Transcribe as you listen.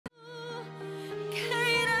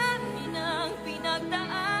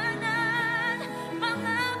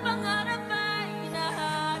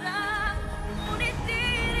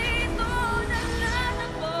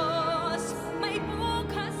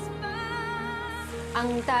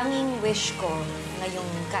Ang tanging wish ko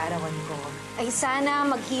ngayong kaarawan ko ay sana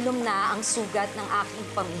maghilom na ang sugat ng aking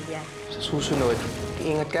pamilya. Sa susunod,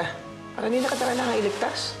 iingat ka. Para hindi na ka kailangan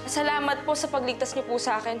iligtas. Salamat po sa pagligtas niyo po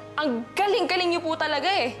sa akin. Ang galing-galing niyo po talaga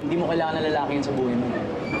eh. Hindi mo kailangan ng lalaki yun sa buhay mo.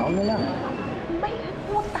 Ako na lang. May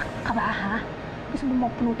utak ka ba, ha? Gusto mo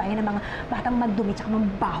mapuno tayo ng mga batang magdumi tsaka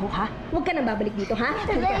mambaho, ha? Huwag ka nang babalik dito, ha?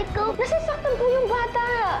 Let go! Nasasaktan po yung bata!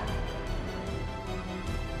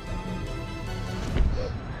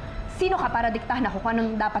 Sino ka para diktahan ako kung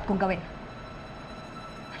anong dapat kong gawin?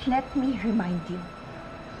 Let me remind you.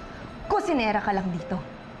 Kusinera ka lang dito.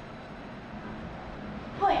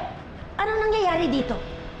 Hoy! Anong nangyayari dito?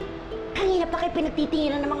 Kanina pa kayo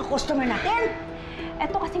pinagtitinginan ng mga customer natin?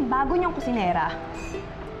 Eto kasing bago niyang kusinera,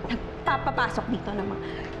 nagpapapasok dito ng mga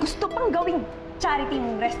gusto pang gawing charity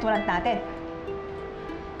ng restaurant natin.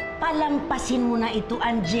 Palampasin mo na ito,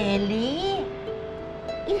 Angeli.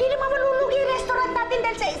 Hindi naman malulugi yung restaurant natin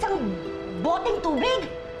dahil sa isang boteng tubig.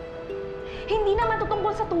 Hindi naman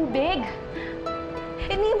tutungkol sa tubig.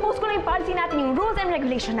 Ini-impose ko na yung policy natin, yung rules and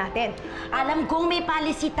regulation natin. Alam kong may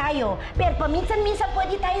policy tayo, pero paminsan-minsan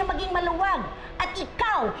pwede tayo maging maluwag. At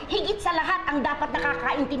ikaw, higit sa lahat, ang dapat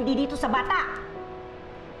nakakaintindi dito sa bata.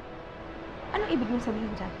 Anong ibig mong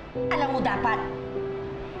sabihin dyan? Alam mo dapat,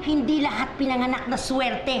 hindi lahat pinanganak na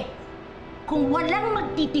swerte. Kung walang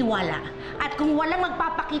magtitiwala at kung walang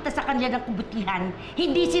magpapakita sa kanila ng kabutihan,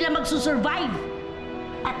 hindi sila magsusurvive.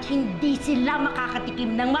 At hindi sila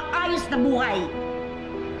makakatikim ng maayos na buhay.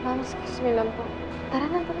 Ma'am, excuse me lang po. Tara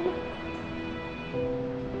na, tara na.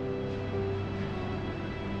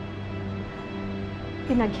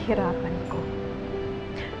 Pinaghirapan ko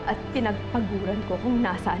at pinagpaguran ko kung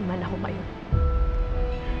nasaan man ako ngayon.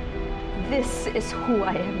 This is who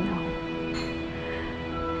I am now.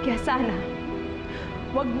 Kaya sana,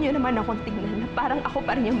 huwag niyo naman akong tingnan na parang ako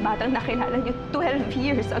pa rin yung batang nakilala niyo 12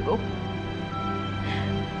 years ago.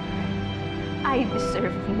 I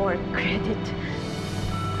deserve more credit.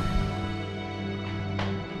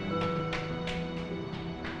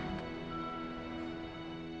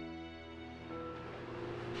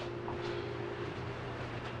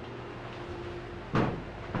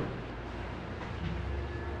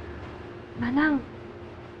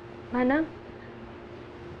 Manang,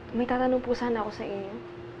 may tatanong po sana ako sa inyo.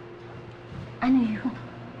 Ano yun?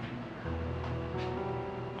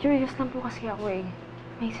 Curious lang po kasi ako eh.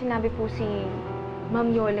 May sinabi po si Ma'am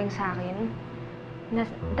Yoleng sa akin na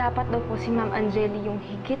dapat daw po si Ma'am Angeli yung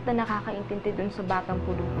higit na nakakaintindi dun sa batang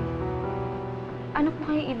pulubi. Ano po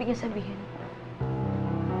kaya ibig niya sabihin?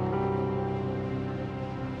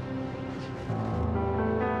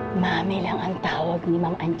 Mami lang ang tawag ni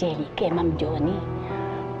Ma'am Angeli kay Ma'am Johnny.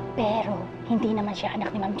 Pero hindi naman siya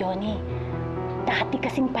anak ni Ma'am Johnny. Dati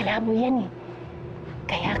kasing palabo yan eh.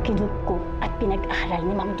 Kaya kinulog ko at pinag-aral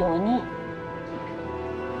ni Ma'am Johnny.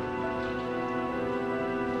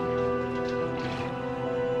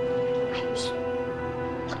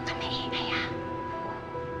 Huwag ka maingay, ha?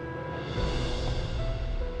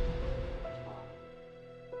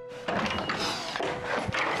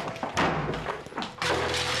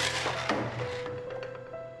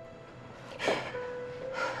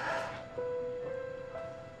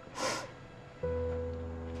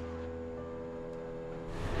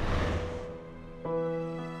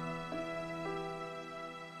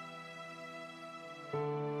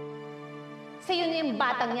 Sa'yo na yung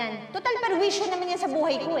batang yan. Total perwisyo naman yan sa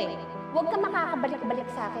buhay ko eh. Huwag ka makakabalik-balik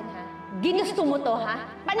sa akin, ha? Ginusto mo to, ha?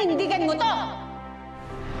 Panindigan mo to!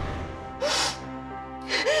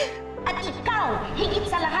 At ikaw, higit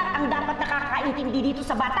sa lahat, ang dapat nakakaintindi dito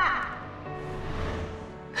sa bata.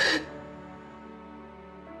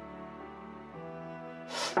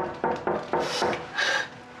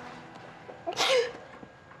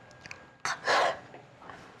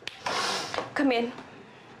 Come in.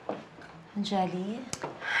 Angeli?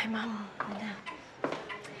 Hi, Ma'am.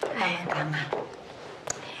 Tama.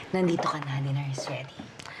 Nandito ka na. Dinner is ready.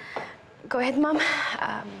 Go ahead, Ma'am.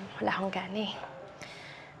 Wala akong gana eh.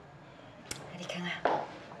 Halika nga.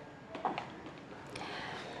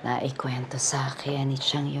 Naikwento sa akin ni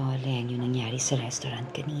Chang Yoleng yung nangyari sa restaurant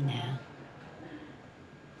kanina.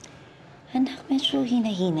 Anak, medyo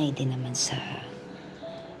hinay-hinay din naman sa...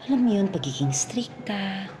 Alam mo yun, pagiging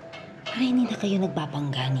strikta. Para hindi na kayo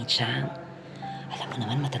nagbabangga ni Chang. Alam mo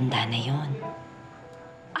naman, matanda na yon.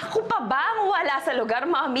 Ako pa ba ang wala sa lugar,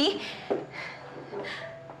 Mami?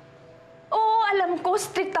 Oo, alam ko,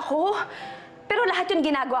 strict ako. Pero lahat yun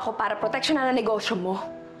ginagawa ko para proteksyonan ang negosyo mo.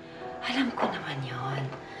 Alam ko naman yon.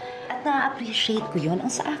 At na-appreciate ko yon.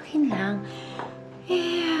 Ang sa akin lang,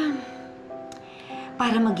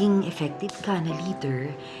 para maging effective ka na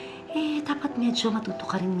leader, dapat medyo matuto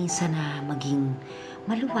ka rin minsan na maging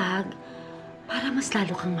maluwag para mas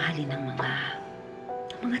lalo kang mahalin ng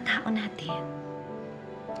mga tao natin.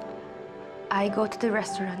 I go to the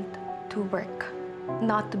restaurant to work,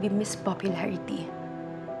 not to be Miss Popularity.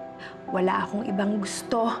 Wala akong ibang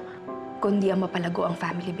gusto kundi ang mapalago ang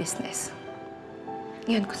family business.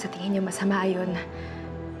 Ngayon, kung sa tingin niyo masama yun,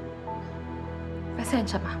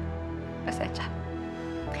 pasensya ma. Pasensya.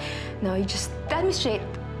 No, you just tell me straight.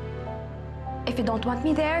 If you don't want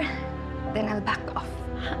me there, then I'll back off.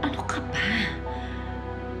 Ano ka ba?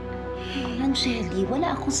 Hey, Angeli,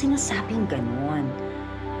 wala akong sinasabing ganon.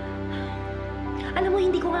 Alam mo,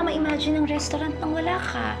 hindi ko nga ma-imagine ang restaurant nang wala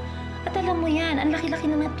ka. At alam mo yan, ang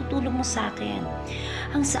laki-laki na natutulong mo sa akin.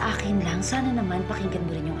 Ang sa akin lang, sana naman pakinggan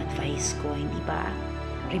mo rin yung advice ko, hindi ba?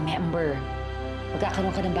 Remember,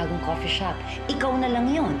 magkakaroon ka ng bagong coffee shop. Ikaw na lang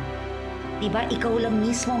yon. Diba? Ikaw lang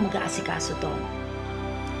mismo ang mag-aasikaso to.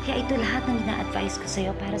 Kaya ito lahat ng ina-advise ko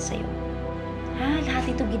sa'yo para sa'yo. Ha? Lahat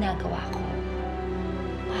ito ginagawa ko.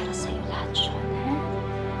 Para sa'yo lahat yun, ha?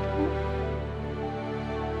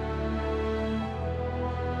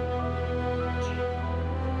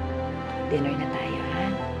 Dinner na tayo, ha?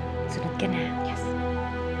 Sunod ka na. Yes.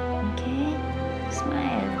 Okay?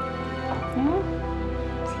 Smile. Hmm?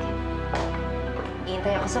 Sige.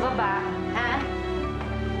 Hintay ako sa baba, ha?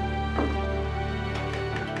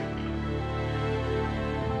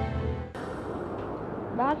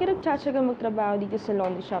 Bakit ka nagtsatsagang magtrabaho dito sa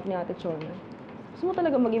laundry shop ni Ate Chona? Gusto mo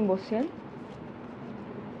talaga maging boss yan?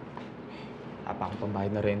 Wala pa akong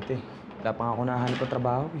pambayad na rente. Wala pa nga ako nahanap ng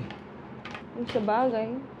trabaho eh. Yung sa bagay,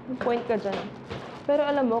 may point ka dyan. Pero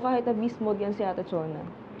alam mo, kahit na beast mode yan si Ate Chona,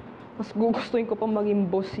 mas gugustuhin ko pang maging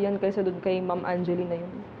boss yan kaysa doon kay Ma'am Angeli na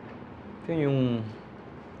yun. Yun yung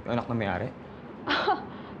anak na may-ari?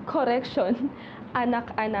 Correction,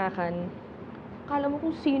 anak-anakan. Kala mo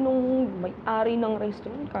kung sinong may-ari ng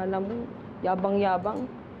restaurant, kala mo yabang-yabang.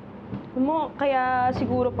 Alam mo, kaya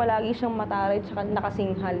siguro palagi siyang mataray at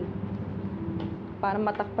nakasinghal para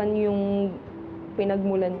matakpan yung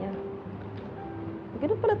pinagmulan niya.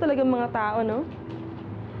 Ganun pala talaga mga tao, no?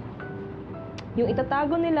 Yung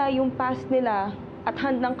itatago nila, yung past nila, at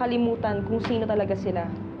handang kalimutan kung sino talaga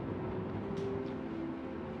sila.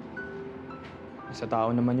 Sa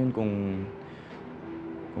tao naman yun kung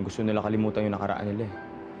gusto nila kalimutan yung nakaraan nila eh.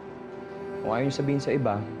 Kung ayaw nyo sabihin sa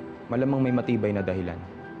iba, malamang may matibay na dahilan.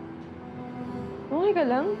 Okay ka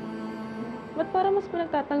lang? Ba't para mas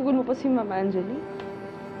pinagtatanggol mo pa si Ma'am Angeli?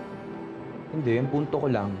 Hindi, yung punto ko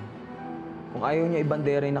lang. Kung ayaw niya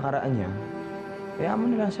ibandera yung nakaraan niya, kaya mo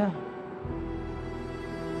na lang siya.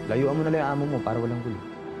 Layuan mo na lang yung amo mo para walang gulo.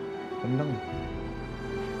 Yan lang.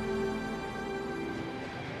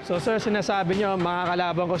 So sir, sinasabi niyo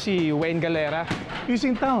makakalaban ko si Wayne Galera? He's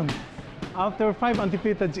in town. After 5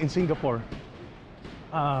 undefeateds in Singapore,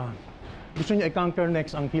 gusto niya i-conquer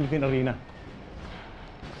next ang Philippine Arena.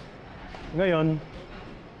 Ngayon,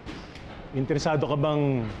 interesado ka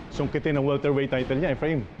bang sungkitin ang welterweight title niya,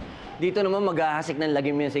 Ephraim? Dito naman maghahasik ng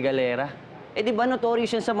lagim yan si Galera. Eh di ba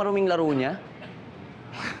notorious yan sa maruming laro niya?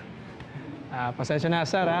 Pasensya na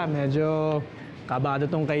sir ha, medyo kabado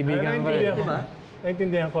tong kaibigan ko.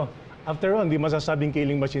 Naintindihan ko. After all, hindi masasabing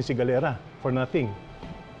killing machine si Galera for nothing.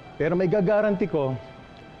 Pero may gagaranti ko,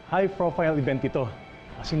 high-profile event ito.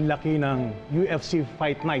 Kasing laki ng UFC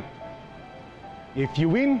Fight Night. If you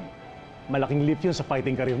win, malaking leap yun sa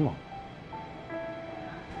fighting career mo.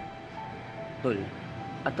 Tol,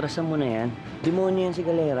 atrasan mo na yan. Demonyo yan si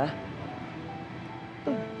Galera.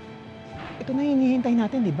 Ito na hinihintay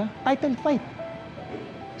natin, di ba? Title fight.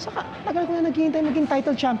 Saka, tagal ko na naghihintay maging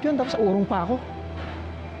title champion, tapos urong pa ako.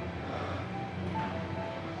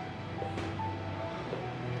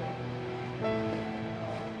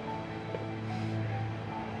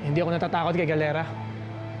 Hindi ako natatakot kay Galera.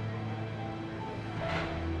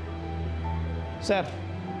 Sir,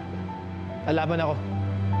 lalaban ako.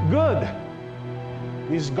 Good!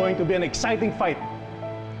 This is going to be an exciting fight.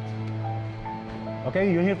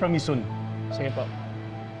 Okay, you'll hear from me soon. Sige po.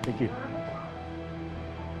 Thank you.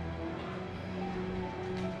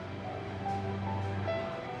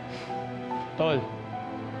 Tol,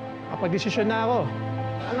 kapag desisyon na ako,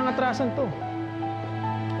 walang atrasan to.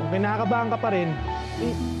 Kung kinakabahan ka pa rin,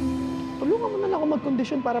 tulungan mo na lang ako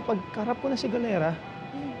mag-kondisyon para pagkarap ko na si Galera,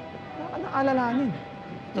 alalahanin.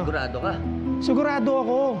 Sigurado ka? Sigurado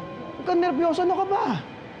ako. Huwag kang nervyoso, ano ka ba?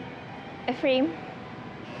 Ephraim?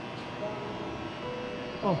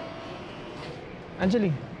 Oh, Angeli,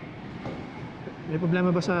 may problema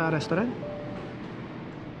ba sa restaurant?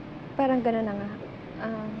 Parang gano'n na nga.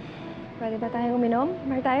 Pwede ba tayong uminom?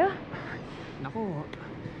 Mar tayo? Naku,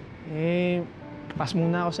 pass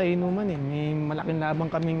muna ako sa inuman eh. May malaking labang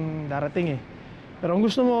kaming darating eh. Pero kung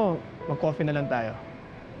gusto mo, mag-coffee na lang tayo.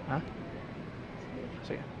 Ha?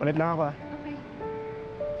 Sige, ulit lang ako ha. Okay.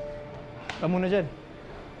 Ka muna dyan.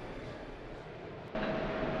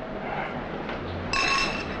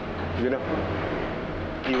 Sige na.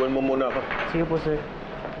 Iwan mo muna ako. Sige po, sir.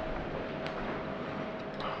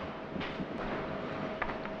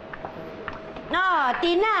 No,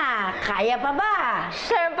 Tina, kaya pa ba?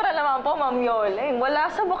 Siyempre naman po, Ma'am Yoleng. Wala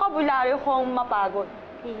sa bokabularyo kong mapagod.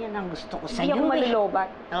 Yan ang gusto ko Hindi sa'yo ako malulobat.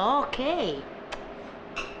 Okay.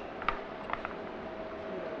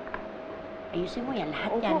 Ayusin mo yan,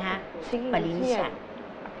 lahat yan, ha? Sige, Palinisan.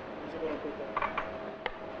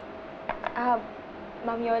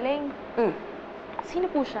 Ma'am Yoleng, sino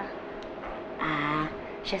po siya?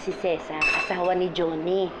 Siya si Cesar, asawa ni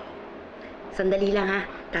Johnny. Sandali lang, ha?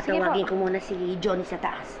 Tatawagin ko muna si Johnny sa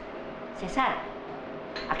taas. Cesar,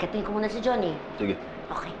 akitin ko muna si Johnny. Sige.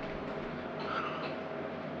 Okay.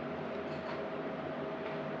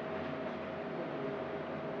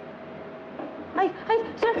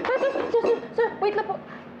 Sir, wait lang po.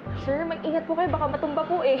 Sir, mag-ingat po kayo, baka matumba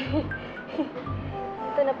po eh.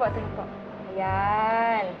 Ito na po.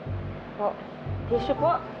 Ayan. Po. Tissue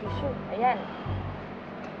po. Tissue. Ayan.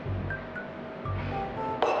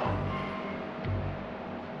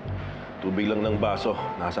 Tubig lang ng baso.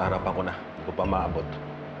 Nasa harapan ko na. Hindi ko pa maabot.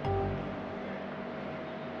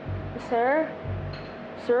 Sir,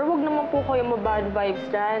 wag naman po kayo ma-bad vibes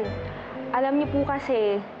dyan. Alam niyo po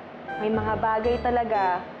kasi, may mga bagay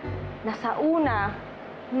talaga na sa una,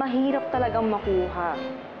 mahirap talagang makuha.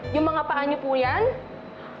 Yung mga paa niyo po yan,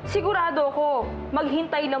 sigurado ako,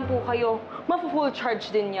 maghintay lang po kayo. Ma-full charge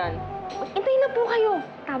din yan. Hintay lang po kayo.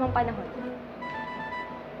 Tamang panahon.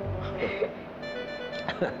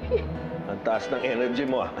 Ang taas ng energy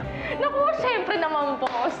mo, ah. Naku, siyempre naman po,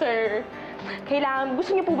 sir. Kailangan,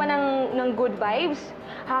 gusto niyo po ba ng good vibes?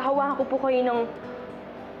 Hahawakan ko po kayo ng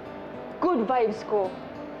good vibes ko.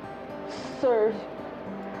 Sir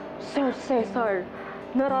Cesar,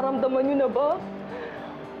 nararamdaman niyo na ba?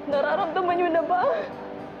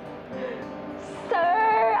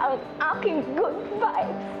 Sir, ang aking good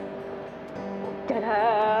vibes. Tada!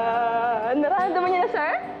 Nararamdaman niyo na,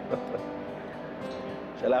 sir?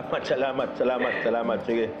 Salamat.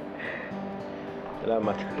 Sige.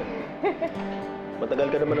 Salamat. Matagal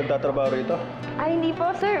ka naman nagtatrabaho rito? Ay, hindi po,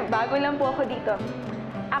 sir. Bago lang po ako dito.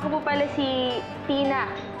 Ako po pala si Tina,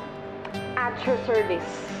 at your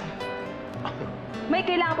service. May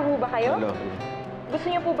kailangan po ba kayo? Ano? Gusto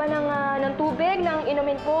niyo po ba ng tubig, ng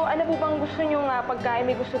inumin po? Ano po bang gusto niyo pagkain?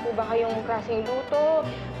 May gusto po ba kayong klaseng luto?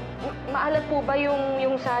 Maalat po ba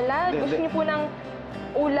yung salad? Gusto niyo po ng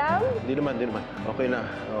ulam? Hindi naman. Okay na.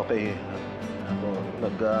 Okay. Ako,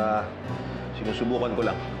 sinusubukan ko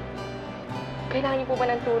lang. Kailangan niyo po ba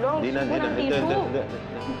ng tulong? Hindi na.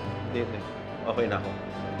 Okay na ako.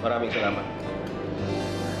 Maraming salamat.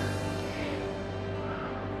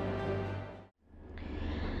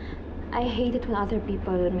 I hate it when other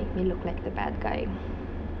people make me look like the bad guy.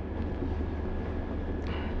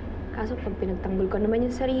 Kaso pag pinagtanggol ko naman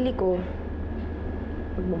yung sarili ko,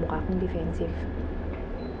 magmumukha akong defensive.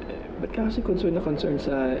 Ba't ka kasi concern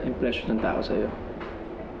sa impression ng tao sa'yo?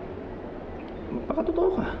 Magpakatotoo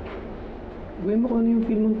ka. Gawin mo kung ano yung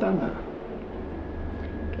feel mong tama.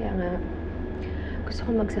 Kaya nga, gusto ko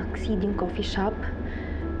mag-succeed yung coffee shop.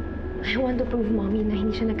 I want to prove mommy na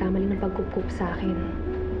hindi siya nagkamali ng pagkukup sa akin.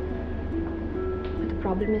 But the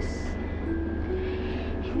problem is,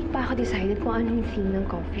 hindi pa ako decided kung ano yung theme ng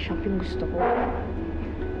coffee shop yung gusto ko.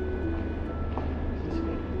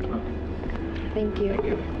 Thank you.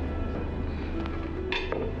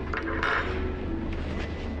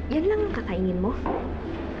 Yan lang ang kakainin mo?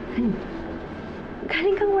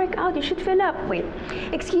 Galing kang workout. You should fill up. Wait.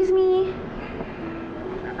 Excuse me.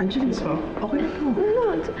 Angeli, okay na to.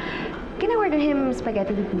 No. Can I order him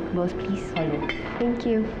spaghetti with meatballs, please? Thank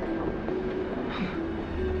you.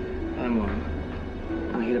 Alam mo,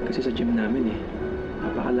 ang hirap kasi sa gym namin eh.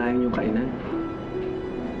 Napakalayo yung kainan.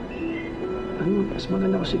 Mas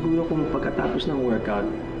maganda ko siguro kung pagkatapos ng workout,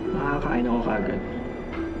 makakain ako kaagad.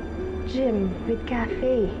 Gym with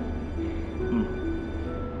cafe.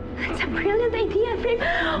 That's a brilliant idea, Ephraim.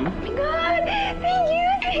 Oh my God! Thank you!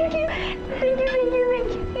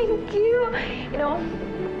 You know,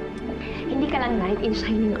 hindi ka lang knight in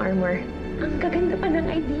shining armor. Ang gaganda pa ng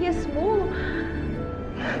ideas mo.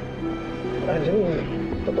 Angeli,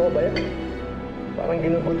 totoo ba yan? Parang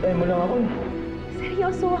ginugood time mo lang ako.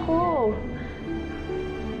 Seryoso ako.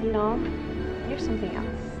 You know, you're something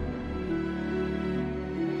else.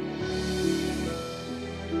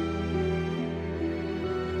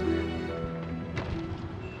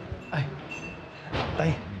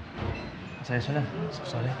 Tay, pasensya na.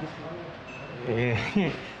 So sorry.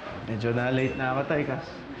 Medyo na-late na ako, Tay, kas.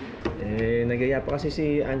 Nagaya pa kasi si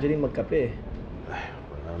Angeli magkape. Ay,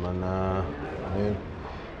 wala naman na... ano yun?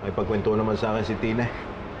 May pagkwento naman sa akin si Tina.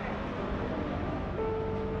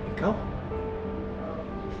 Ikaw?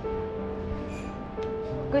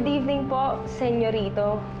 Good evening po,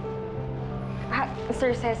 senyorito.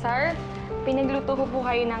 Sir Cesar, pinagluto ko po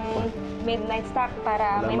kayo ng midnight snack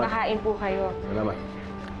para may makain po kayo. Salamat.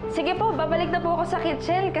 Sige po, babalik na po ako sa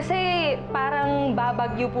kitchen kasi parang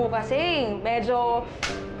babagyo po kasi. Medyo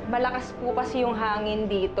malakas po kasi yung hangin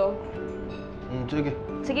dito. Sige.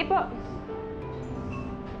 Sige po.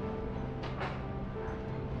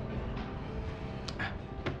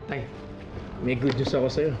 Tay, may good news ako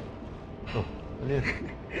sa'yo. Oh, ano yun?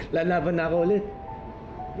 Lalaban na ako ulit.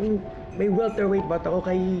 May welterweight bout ako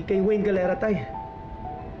kay Wayne Galera, Tay.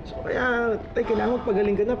 So kaya, Tay, kailangan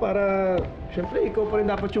magpagaling ka na para... Siyempre, ikaw pa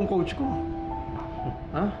rin dapat yung coach ko.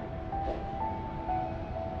 Ha?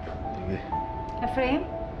 Sige. Ephraim?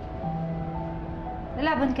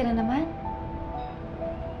 Nalaban ka na naman?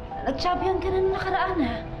 Nag-champion ka na nung nakaraan,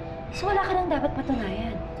 ha? So wala ka nang dapat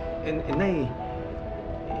patunayan. Nay,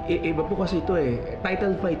 iba po kasi ito eh.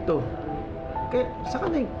 Title fight to. Kaya,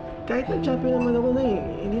 saka Nay, kahit nag-champion naman ako, Nay,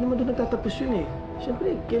 hindi naman doon nagtatapos yun eh.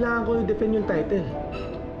 Siyempre, kailangan ko i-defend yung title.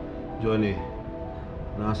 Johnny,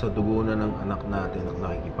 nasa dugo na ng anak natin ang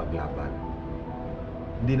nakikipaglaban.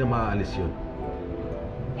 Hindi na maaalis yun.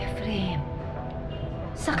 Ephraim,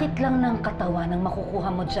 sakit lang ng katawan ang makukuha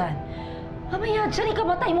mo dyan. Mamaya dyan,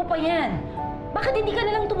 ikamatay mo pa yan. Bakit hindi ka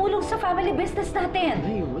nalang tumulong sa family business natin?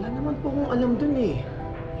 Nay, wala naman po akong alam dun eh.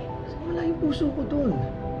 Wala yung puso ko dun.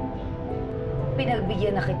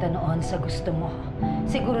 Pinagbigyan na kita noon sa gusto mo.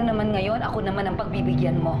 Siguro naman ngayon, ako naman ang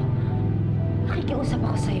pagbibigyan mo. Nakikiusap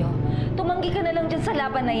ako sa'yo. Tumanggi ka na lang dyan sa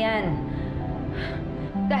laban na yan.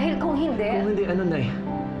 Dahil kung hindi... Kung hindi, ano, Nay?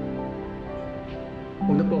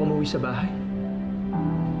 Huwag na po ako umuwi sa bahay.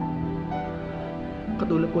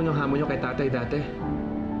 Katulad po niyong hamon niyo kay tatay dati.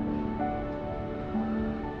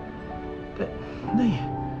 Nay,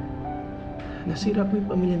 nasira po yung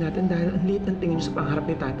pamilya natin dahil ang liit ng tingin niyo sa pangarap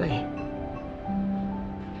ni tatay.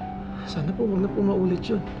 Sana po, huwag na po maulit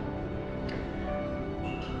yun.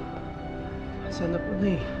 Sana po,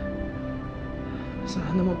 Nay.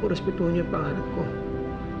 Sana naman po respetuhin niyo yung pangarap ko.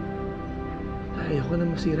 Dahil ayoko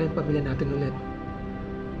na masira yung pamilya natin ulit.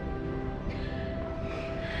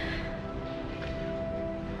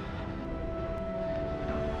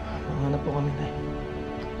 Mga na po kami, Nay.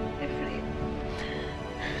 Ephraim.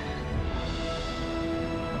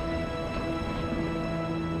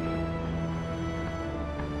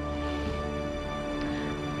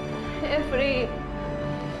 Ephraim.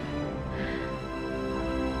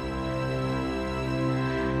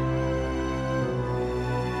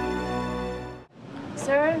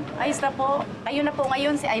 Sir, ayos na po. Kayo na po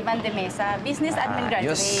ngayon si Ivan de Mesa, business admin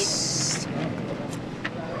graduate.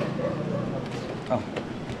 Oh.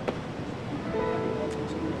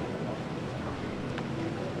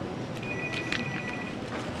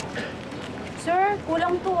 Sir,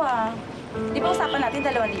 kulang to ah. Di ba usapan natin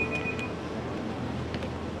 2,000?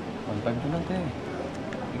 1.5 lang ka eh.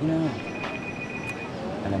 Sige na.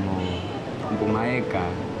 Alam mo, kung pumayag ka,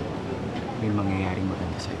 may mangyayaring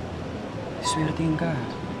maganda sa'yo. Swertihin ka.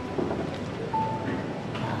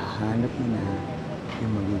 Hanap mo na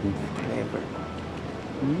yung magiging forever.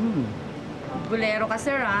 Bulero ka,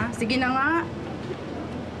 sir ah. Sige na nga.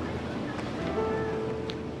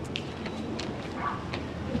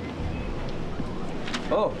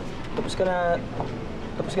 Oh, tapos ka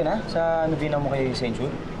na sa novena mo kay St.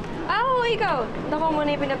 Jude? Oo, ikaw. Nakuha mo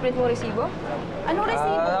na yung pinaprint mo resibo? Anong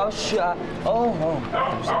resibo?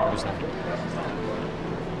 Tapos na.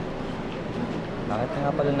 Bakit ka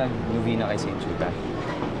nga pala nag-novena kay St. Jude, ha?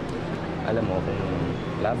 Alam mo, kung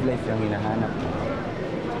love life yung hinahanap mo,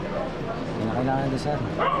 hindi na kailangan ng dasal.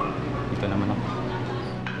 Dito naman ako.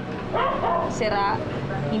 Sira,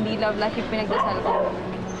 hindi love life yung pinagdasal ko.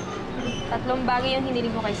 3 bagay yung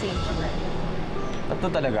hiniling ko kay St. Jude.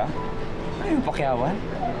 3 talaga? Ano yung pakyawan?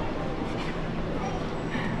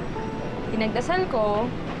 Pinagdasal ko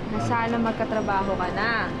na sana magkatrabaho ka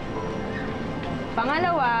na.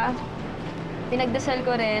 Pangalawa, pinagdasal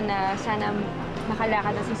ko rin na sana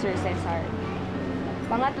makalakad na si Sir Cesar.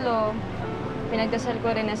 Pangatlo, pinagdasal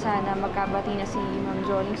ko rin na sana magkabati na si Ma'am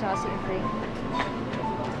Joling sa si Ephraim.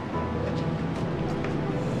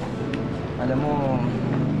 Alam mo,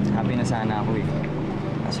 happy na sana ako eh.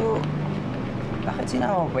 Kaso, bakit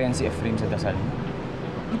sinama mo pa yan si Ephraim sa dasal mo?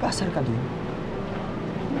 Ipasal ka dun.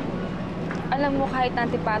 Alam mo, kahit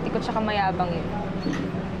antipati ko tsaka mayabang yun,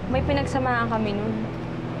 may pinagsamahan kami nun.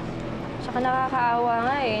 Tsaka nakakaawa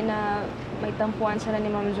nga na may tampuan sila ni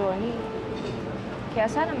Ma'am Johnny. Kaya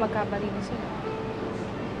sana magkabalin sila.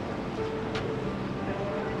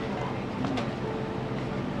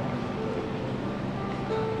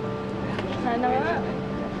 Sana nga.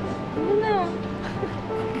 Ano na?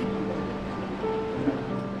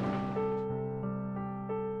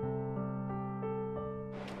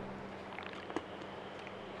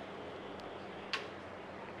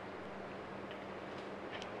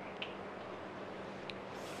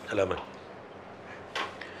 Salamat.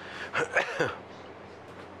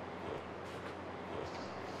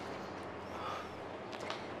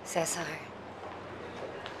 Cesar.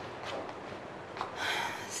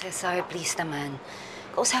 Cesar, please naman.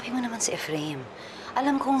 Kausapin mo naman si Ephraim.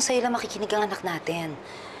 Alam kong sa'yo lang makikinig ang anak natin.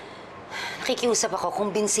 Nakikiusap ako,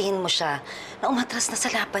 kumbinsihin mo siya na umatras na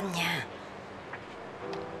sa laban niya.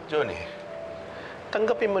 Johnny,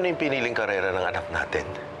 tanggapin mo na yung piniling karera ng anak natin.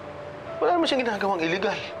 Wala naman siyang ginagawang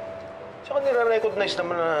illegal. Saka nire-recognize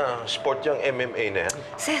naman na sport yung MMA na yan.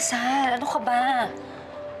 Cesar, ano ka ba?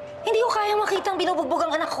 Hindi ko kaya makita ang binubugbog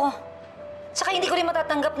ang anak ko. Saka hindi ko rin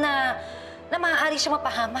matatanggap na maaari siya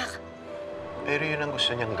mapahamak. Pero yun ang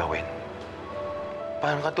gusto niyang gawin.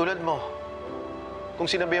 Parang katulad mo. Kung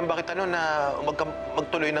sinabihan ba kita noon na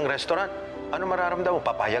magtuloy ng restaurant, ano mararamdaman mo?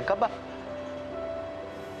 Papayag ka ba?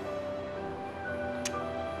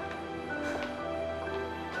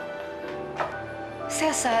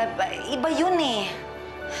 Cesar, iba yun eh.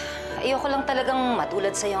 Ayoko lang talagang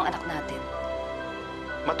matulad sa'yo ang anak natin.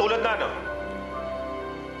 Matulad na, no?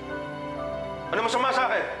 Ano masama sa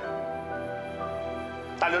akin?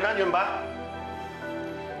 Talunan yun ba?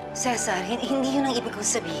 Cesar, hindi yun ang ibig kong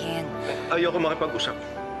sabihin. Ayoko makipag-usap.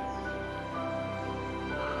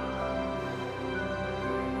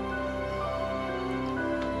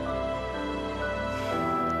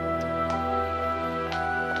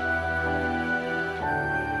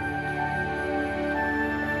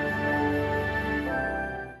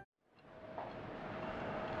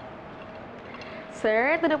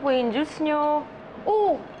 Sir, ito na po yung juice nyo.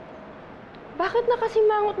 Oh! Bakit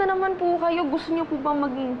nakasimangot na naman po kayo? Gusto niyo po bang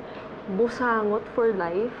maging busangot for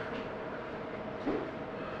life?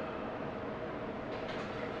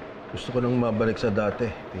 Gusto ko nang mabalik sa dati,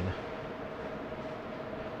 Tina.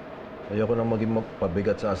 Ayoko nang maging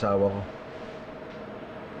pabigat sa asawa ko.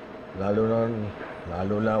 Lalo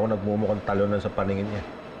na ako nagmumukhang talunan sa paningin niya.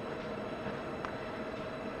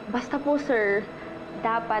 Basta po, sir,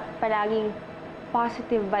 dapat palaging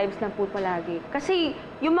positive vibes lang po palagi. Kasi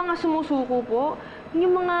yung mga sumusuko po,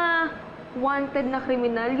 yung mga wanted na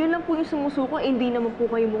kriminal, yun lang po yung sumusuko, hindi naman po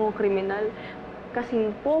kayo mukhang kriminal.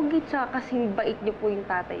 Kasing pogi tsaka kasing bait niyo po yung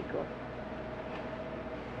tatay ko.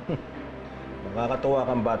 Nakakatuwa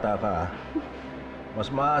kang bata ka, ha?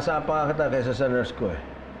 Mas maaasahan pa kita kaysa sa nurse ko, eh.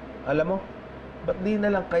 Alam mo, ba't di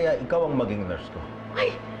na lang kaya ikaw ang maging nurse ko?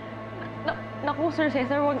 Ay! Naku, Sir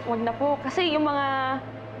Cesar, wag na po. Kasi yung mga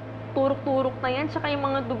turok-turok na yan, tsaka yung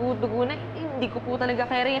mga dugo-dugo na, hindi ko po talaga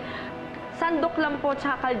kaya yan. Sandok lang po,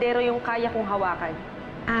 tsaka kaldero yung kaya kong hawakan.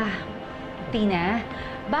 Ah, Tina,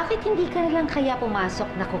 bakit hindi ka na lang kaya pumasok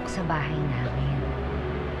na cook sa bahay namin?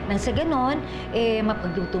 Nang sa ganon,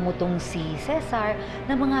 mapagluto mo tong si Cesar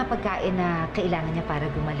ng mga pagkain na kailangan niya para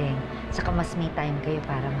gumaling. Saka mas may time kayo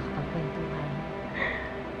para makapagkwentuhan.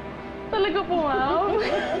 Talaga po, ma'am?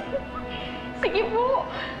 Sige po.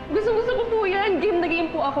 Gusto ko po yan. Game na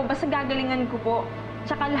game po ako. Basta gagalingan ko po.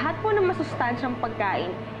 Tsaka lahat po ng masustansyang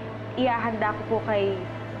pagkain, ihahanda ko po kay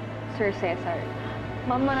Sir Cesar.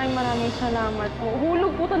 Ma'am, maraming salamat po.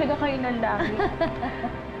 Hulog po talaga kayo ng dami.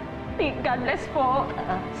 God bless po.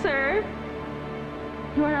 Sir,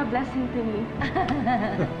 you are a blessing to me.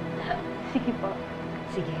 Sige po.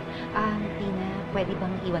 Sige. Tina, pwede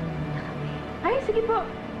bang iwan mo muna kami? Ay, sige po.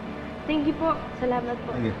 Thank you po. Salamat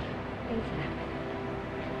po. Sige. Ay, salamat.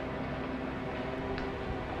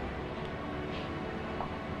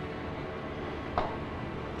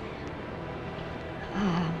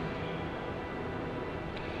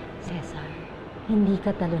 Cesar, hindi ka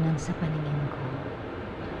talunan sa paningin ko.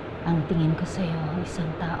 Ang tingin ko sa'yo, isang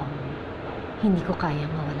taong hindi ko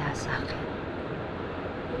kayang mawala sa akin.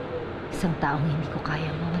 Isang taong hindi ko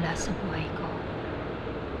kayang mawala sa buhay ko.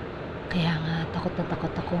 Kaya nga, takot na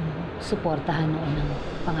takot akong suportahan noon ang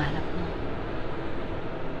pangarap mo.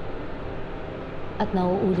 At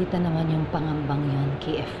nauulitan naman yung pangambang yon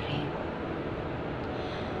kay Ephraim.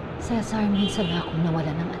 Cesar, minsan na akong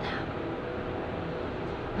nawala ng anak.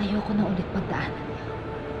 Ayoko na ulit pagdaanan niya.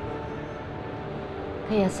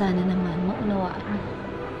 Kaya sana naman maunawaan mo.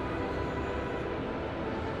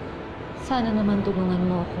 Sana naman tulungan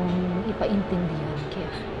mo kung ipaintindihan kay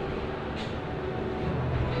Ephraim.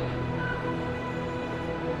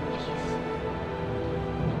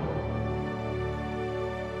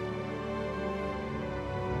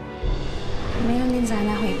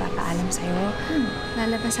 magpapaalam sa'yo.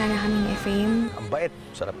 Lalabas sana kami ni Ephraim. Ang bait,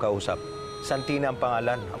 sarap kausap. Santina ang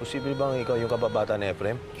pangalan. Posible bang ikaw yung kababata ni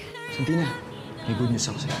Ephraim? Santina, may good news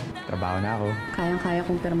ako sa'yo. Trabaho na ako. Kayang-kaya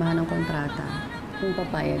kong pirmahan ng kontrata. Kung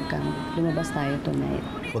papayag kang lumabas tayo tonight.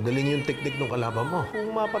 Magaling yung teknik ng kalaban mo.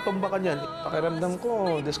 Kung mapatumba ka niyan, Pakiramdam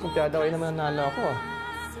ko, diskumpiyado kayo naman nanalo ako ah.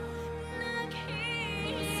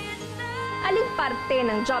 Aling parte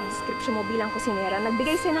ng job description mo bilang kusinera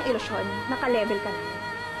nagbigay sa'yo ng ilusyon, naka-level ka na.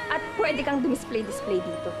 At pwede kang dumisplay-display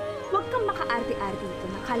dito. Huwag kang maka-arte-arte dito,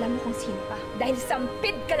 nakala mo kung sino ka. Dahil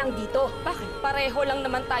sampid ka lang dito. Bakit? Pareho lang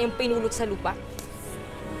naman tayong pinulot sa lupa.